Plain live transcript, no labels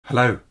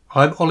Hello,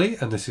 I'm Ollie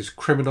and this is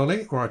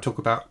Criminolly, where I talk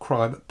about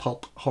crime,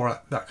 pulp, horror,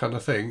 that kind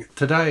of thing.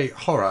 Today,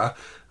 horror,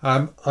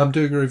 I'm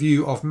doing a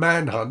review of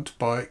Manhunt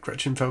by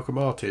Gretchen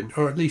Felker-Martin,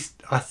 or at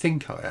least I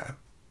think I am.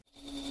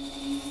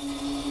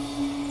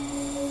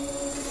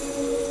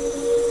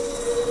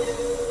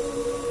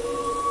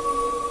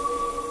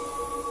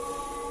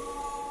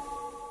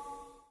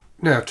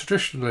 Now,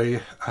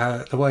 traditionally,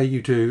 the way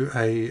you do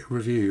a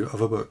review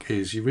of a book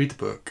is you read the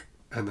book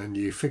and then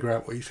you figure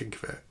out what you think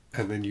of it,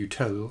 and then you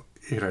tell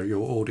your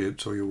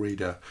audience or your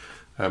reader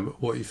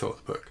what you thought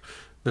of the book.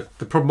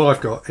 The problem I've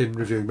got in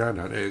reviewing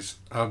Manhunt is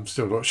I'm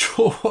still not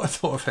sure what I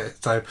thought of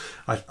it. So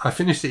I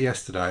finished it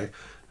yesterday,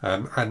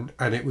 and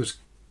it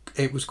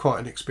was quite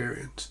an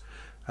experience.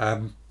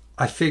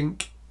 I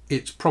think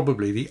it's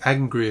probably the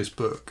angriest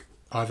book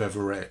I've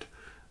ever read.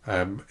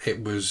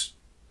 It was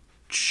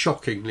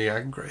shockingly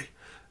angry,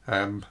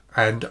 and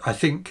I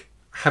think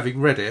having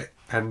read it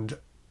and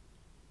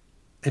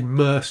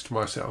immersed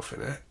myself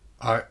in it,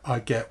 I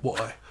get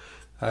why.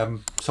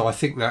 So I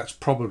think that's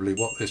probably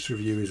what this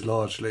review is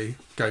largely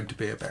going to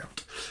be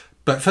about.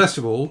 But first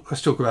of all,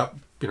 let's talk about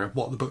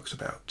what the book's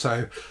about.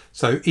 So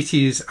it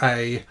is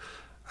a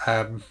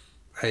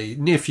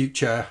near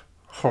future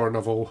horror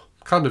novel,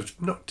 kind of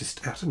I don't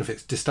know if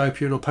it's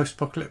dystopian or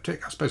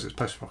post-apocalyptic. I suppose it's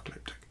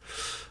post-apocalyptic.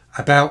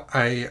 About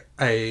so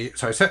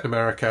it's set in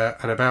America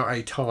and about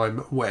a time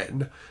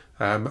when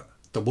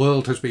the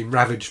world has been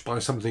ravaged by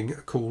something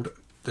called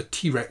the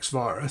TERFs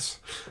virus,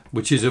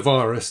 which is a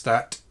virus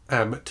that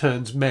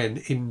turns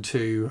men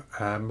into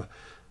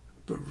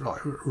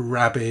like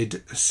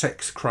rabid,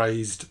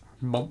 sex-crazed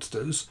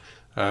monsters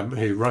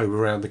who roam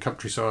around the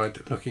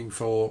countryside looking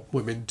for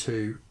women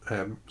to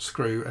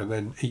screw and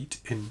then eat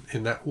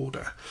in that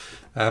order.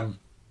 And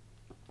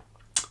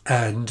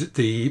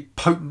the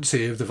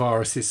potency of the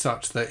virus is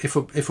such that if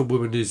a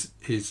woman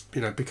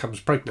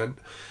becomes pregnant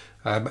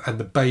and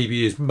the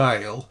baby is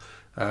male,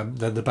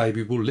 then the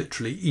baby will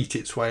literally eat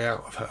its way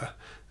out of her,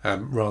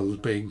 rather than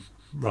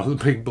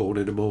being born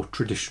in a more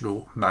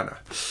traditional manner.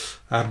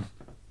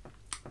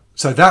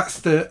 So that's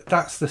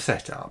the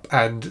setup,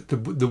 and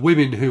the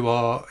women who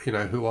are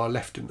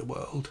left in the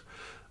world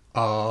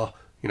are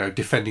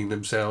defending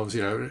themselves,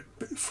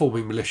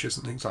 forming militias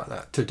and things like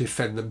that to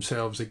defend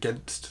themselves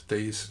against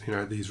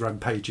these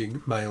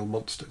rampaging male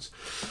monsters.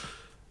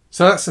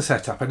 So that's the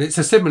setup, and it's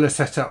a similar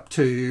setup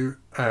to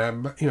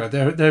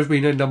there have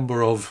been a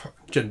number of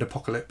gender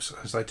apocalypse,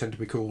 as they tend to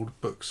be called,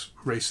 books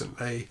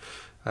recently.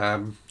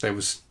 There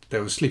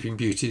was Sleeping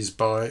Beauties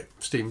by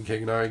Stephen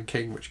King and Owen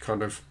King, which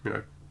kind of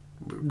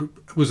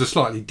was a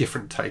slightly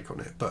different take on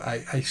it, but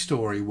a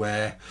story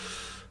where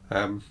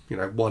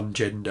one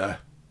gender,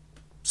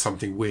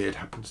 something weird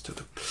happens to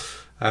them.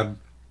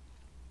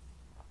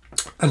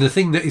 And the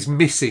thing that is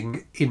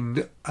missing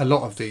in a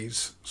lot of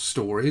these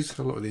stories,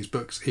 a lot of these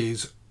books,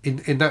 is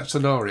in that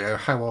scenario,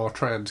 how are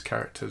trans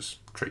characters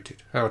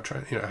treated? How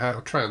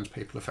are trans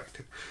people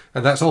affected?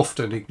 And that's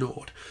often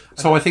ignored.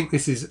 So I think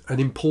this is an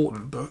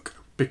important book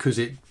because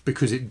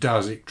it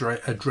does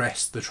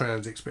address the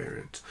trans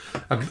experience.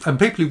 And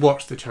people who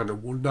watch the channel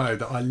will know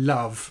that I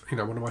love, one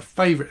of my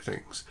favourite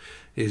things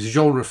is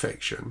genre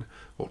fiction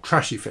or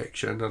trashy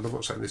fiction, and I'm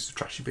not saying this is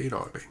trashy, but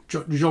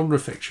genre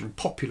fiction,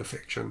 popular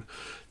fiction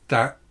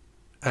that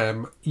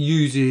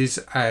uses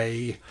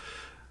a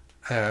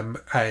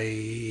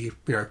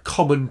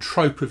common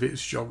trope of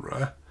its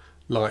genre,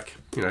 like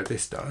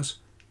this does,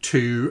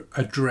 to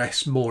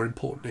address more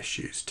important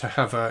issues, to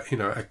have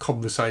a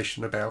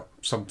conversation about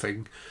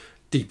something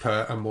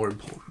deeper and more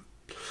important.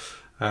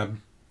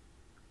 And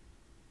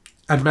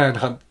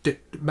Manhunt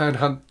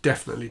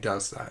definitely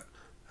does that.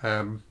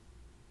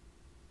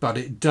 But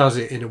it does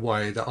it in a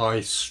way that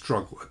I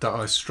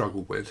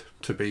struggle with,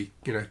 to be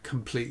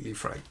completely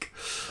frank.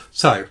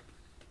 So,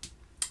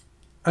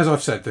 as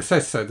I've said, the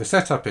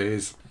setup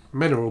is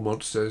men are all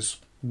monsters,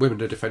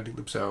 women are defending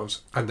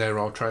themselves, and there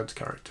are trans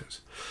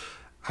characters.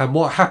 And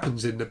what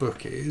happens in the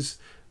book is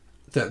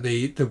that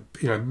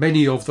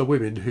many of the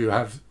women who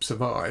have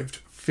survived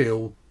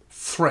feel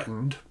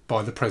threatened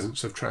by the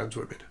presence of trans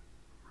women.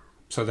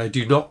 So they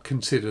do not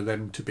consider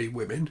them to be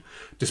women,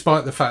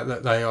 despite the fact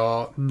that they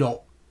are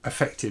not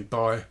affected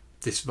by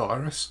this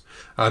virus,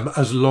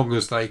 as long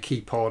as they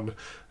keep on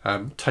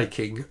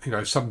taking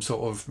some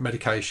sort of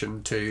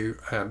medication to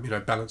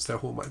balance their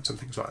hormones and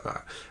things like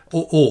that,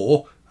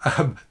 or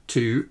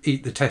to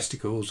eat the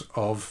testicles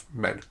of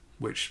men,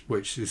 which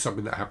is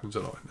something that happens a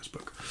lot in this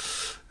book.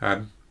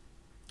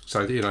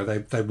 So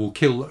they will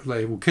kill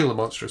the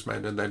monstrous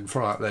men and then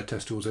fry up their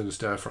testicles in a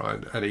stir fry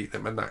and eat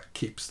them, and that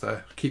keeps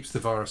the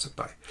virus at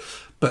bay.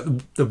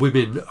 But the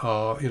women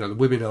are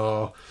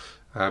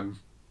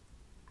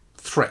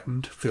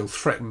feel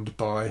threatened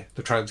by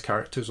the trans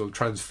characters, or the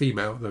trans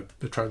female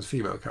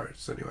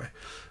characters anyway,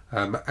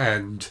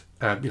 and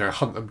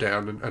hunt them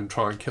down and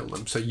try and kill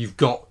them. So you've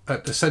got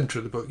at the centre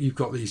of the book, you've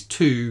got these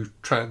two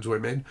trans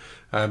women,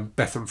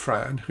 Beth and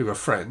Fran, who are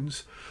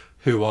friends,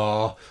 who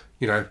are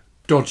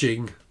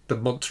dodging the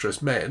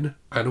monstrous men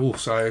and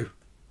also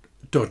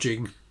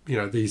dodging you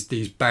know,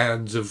 these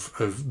bands of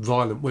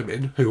violent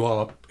women who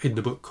are in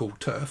the book called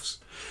TERFs,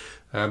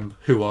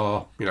 who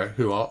are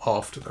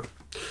after them.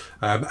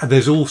 And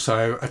there's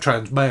also a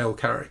trans male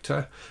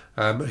character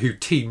who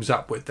teams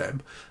up with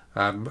them,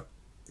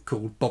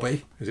 called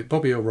Bobby. Is it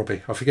Bobby or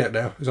Robbie? I forget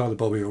now. It's either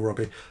Bobby or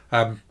Robbie.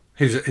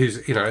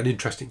 Who's you know, an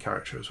interesting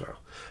character as well.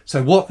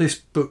 So what this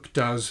book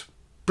does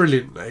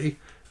brilliantly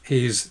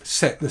is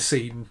set the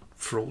scene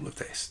for all of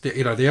this.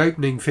 You know, the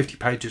opening 50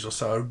 pages or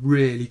so are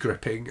really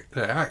gripping,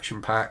 they're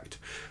action-packed,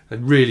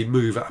 and really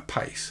move at a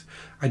pace.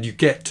 And you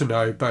get to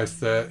know both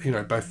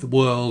the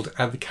world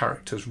and the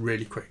characters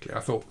really quickly.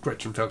 I thought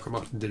Gretchen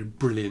Felker-Martin did a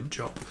brilliant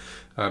job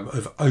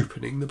of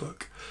opening the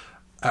book.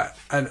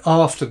 And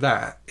after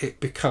that, it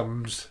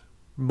becomes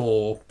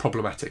more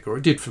problematic, or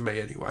it did for me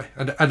anyway.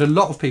 And a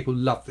lot of people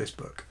love this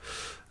book.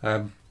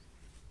 The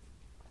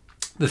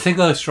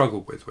thing I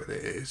struggled with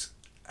it is,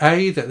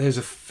 that there's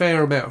a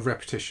fair amount of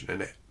repetition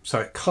in it,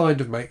 so it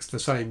kind of makes the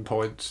same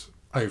points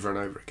over and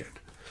over again.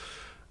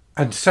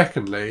 And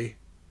secondly,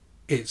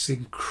 it's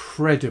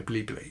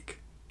incredibly bleak.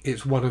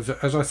 It's one of the,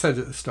 as I said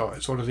at the start,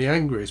 it's one of the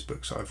angriest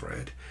books I've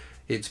read.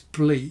 It's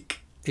bleak,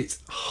 it's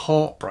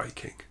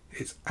heartbreaking,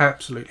 it's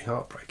absolutely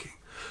heartbreaking.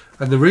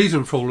 And the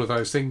reason for all of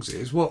those things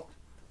is what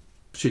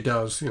she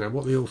does, you know,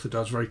 what the author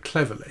does very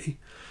cleverly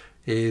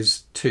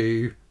is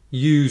to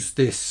use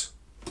this,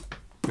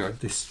 you know,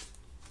 this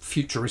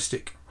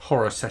futuristic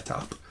horror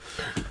setup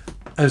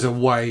as a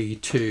way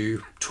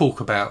to talk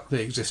about the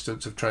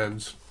existence of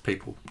trans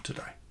people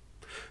today.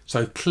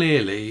 So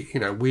clearly, you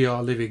know, we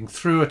are living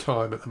through a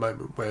time at the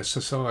moment where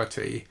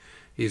society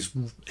is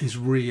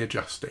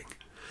readjusting.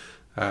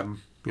 You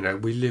know,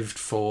 we lived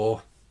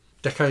for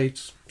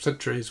decades,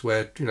 centuries,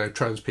 where, you know,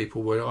 trans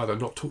people were either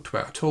not talked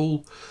about at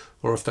all,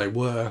 or if they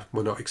were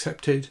not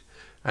accepted.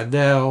 And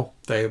now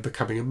they are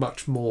becoming a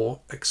much more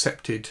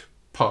accepted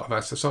part of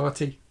our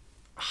society.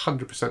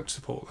 100%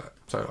 support that.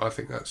 So I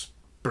think that's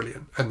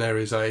brilliant. And there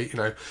is a, you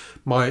know,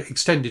 my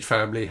extended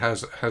family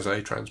has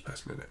a trans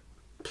person in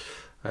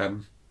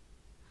it.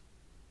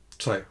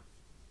 So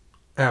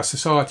our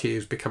society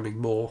is becoming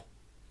more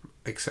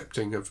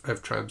accepting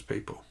of trans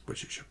people,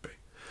 which it should be.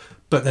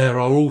 But there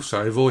are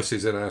also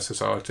voices in our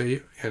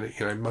society, and,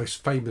 you know,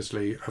 most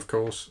famously, of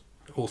course,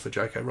 author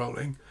J.K.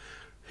 Rowling,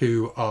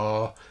 who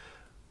are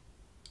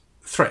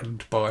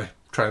threatened by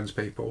trans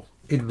people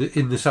in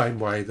the same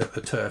way that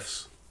the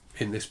TERFs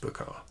in this book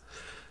are.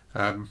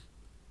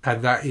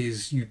 And that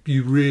is,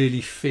 you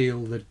really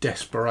feel the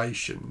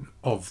desperation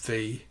of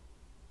the,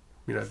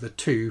 you know, the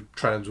two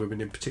trans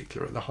women in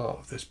particular at the heart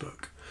of this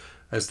book,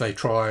 as they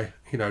try,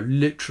 you know,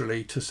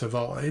 literally to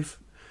survive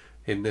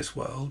in this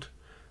world,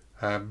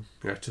 you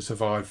know, to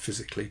survive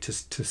physically,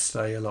 to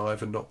stay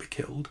alive and not be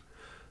killed,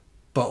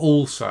 but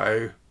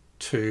also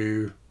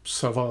to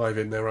survive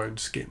in their own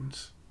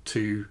skins,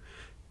 to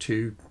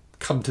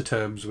come to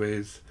terms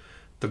with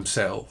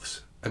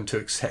themselves and to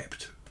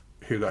accept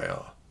who they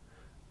are.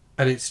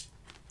 And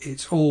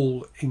it's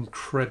all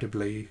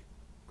incredibly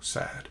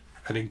sad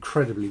and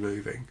incredibly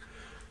moving,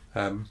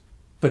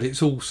 but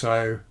it's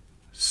also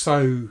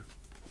so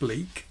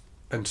bleak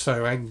and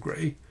so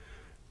angry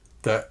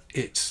that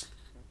it's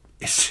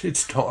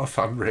not a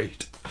fun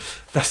read.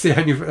 That's the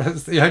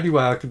only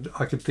way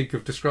I can think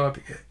of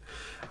describing it.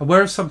 And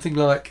whereas something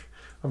like,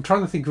 I'm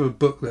trying to think of a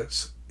book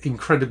that's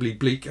incredibly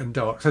bleak and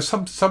dark, so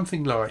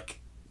something like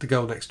The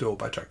Girl Next Door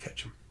by Jack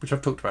Ketchum, which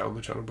I've talked about on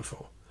the channel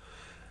before,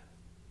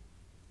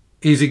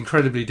 is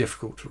incredibly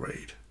difficult to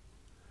read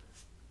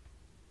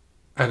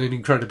and an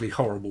incredibly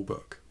horrible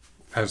book,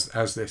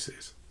 as this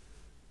is.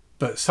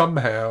 But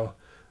somehow,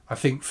 I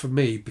think for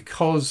me,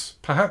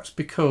 perhaps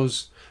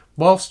because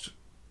whilst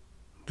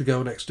The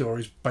Girl Next Door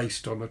is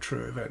based on a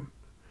true event,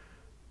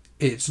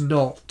 it's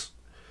not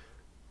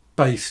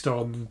based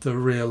on the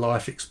real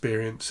life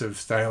experience of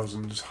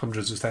thousands,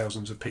 hundreds of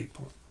thousands of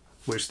people,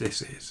 which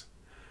this is.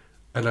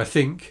 And I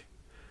think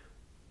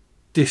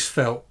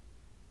The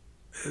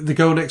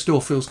Girl Next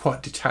Door feels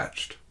quite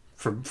detached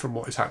from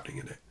what is happening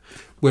in it,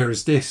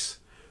 whereas this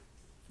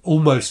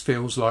almost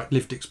feels like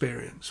lived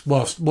experience.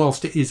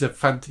 Whilst it is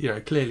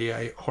clearly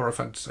a horror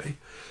fantasy,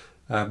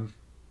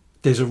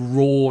 there's a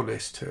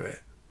rawness to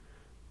it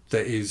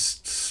that is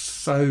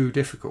so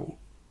difficult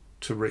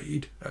to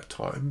read at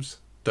times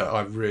that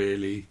I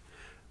really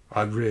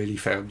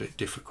found it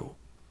difficult.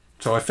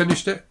 So I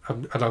finished it,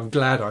 and I'm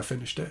glad I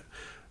finished it.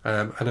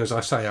 And as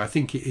I say, I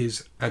think it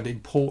is an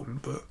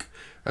important book,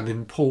 an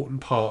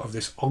important part of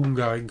this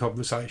ongoing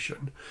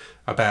conversation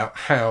about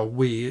how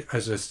we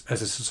as a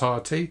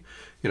society,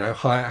 you know,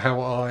 how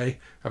I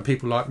and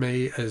people like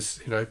me as,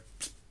 you know,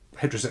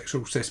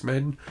 heterosexual cis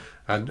men,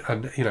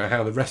 and you know,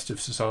 how the rest of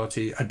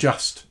society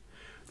adjust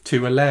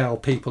to allow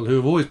people who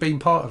have always been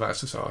part of our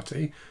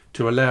society,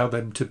 to allow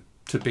them to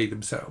be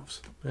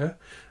themselves. Yeah,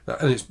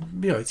 and it's,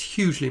 you know, it's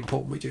hugely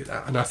important we do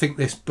that. And I think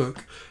this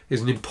book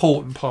is an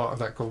important part of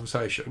that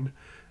conversation,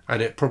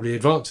 and it probably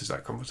advances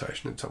that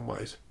conversation in some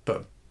ways.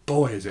 But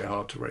boy, is it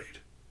hard to read.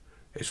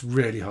 It's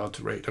really hard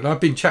to read. And I've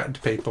been chatting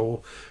to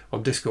people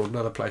on Discord and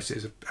other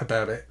places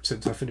about it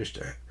since I finished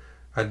it,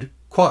 and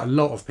quite a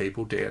lot of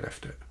people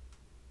DNF'd it,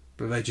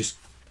 but they just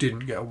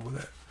didn't get on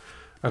with it.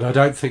 And I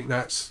don't think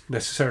that's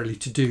necessarily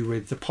to do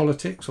with the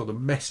politics or the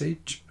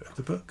message of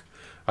the book.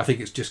 I think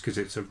it's just because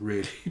it's a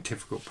really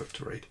difficult book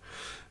to read.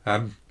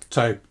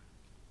 So,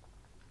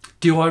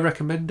 do I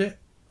recommend it?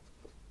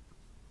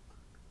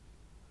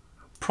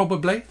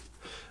 Probably.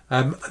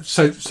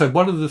 So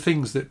one of the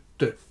things that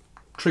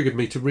triggered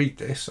me to read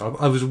this,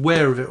 I was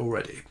aware of it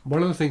already.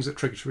 One of the things that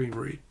triggered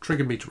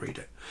me to read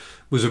it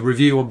was a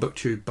review on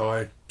BookTube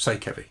by Say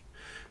Kevy,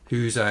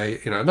 who's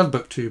another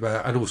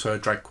booktuber and also a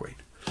drag queen.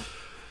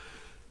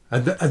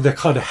 And the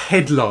kind of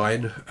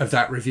headline of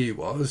that review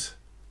was,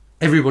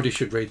 everybody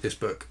should read this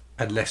book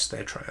unless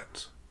they're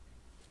trans.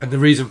 And the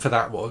reason for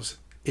that was,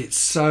 it's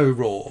so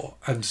raw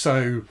and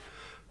so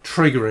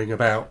triggering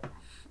about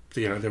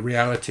the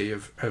reality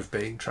of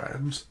being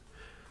trans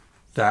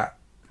that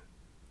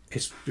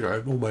it's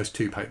almost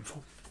too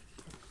painful.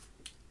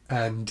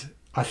 And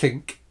I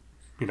think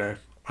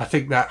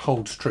that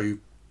holds true.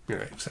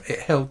 It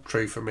held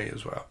true for me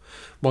as well.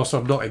 Whilst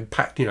I'm not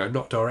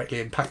not directly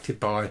impacted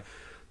by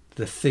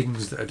the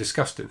things that are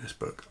discussed in this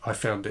book, I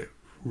found it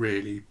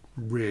really,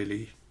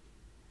 really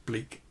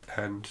bleak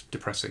and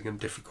depressing and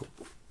difficult.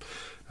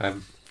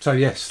 So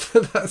yes,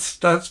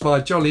 that's my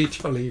jolly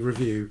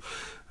review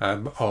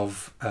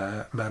of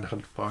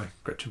Manhunt by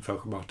Gretchen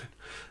Felker-Martin.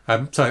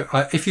 So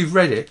if you've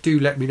read it, do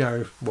let me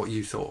know what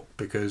you thought,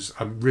 because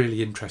I'm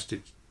really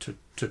interested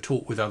to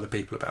talk with other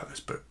people about this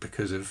book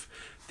because of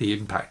the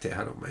impact it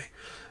had on me.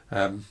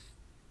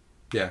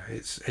 Yeah,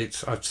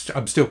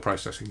 I'm still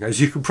processing,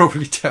 as you can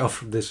probably tell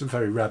from this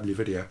very rambly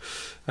video.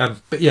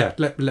 But yeah,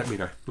 let me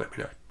know.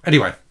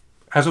 Anyway,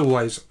 as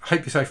always, hope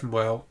you're safe and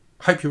well.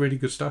 Hope you're reading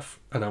good stuff,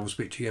 and I will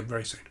speak to you again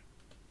very soon.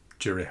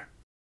 Cheerio.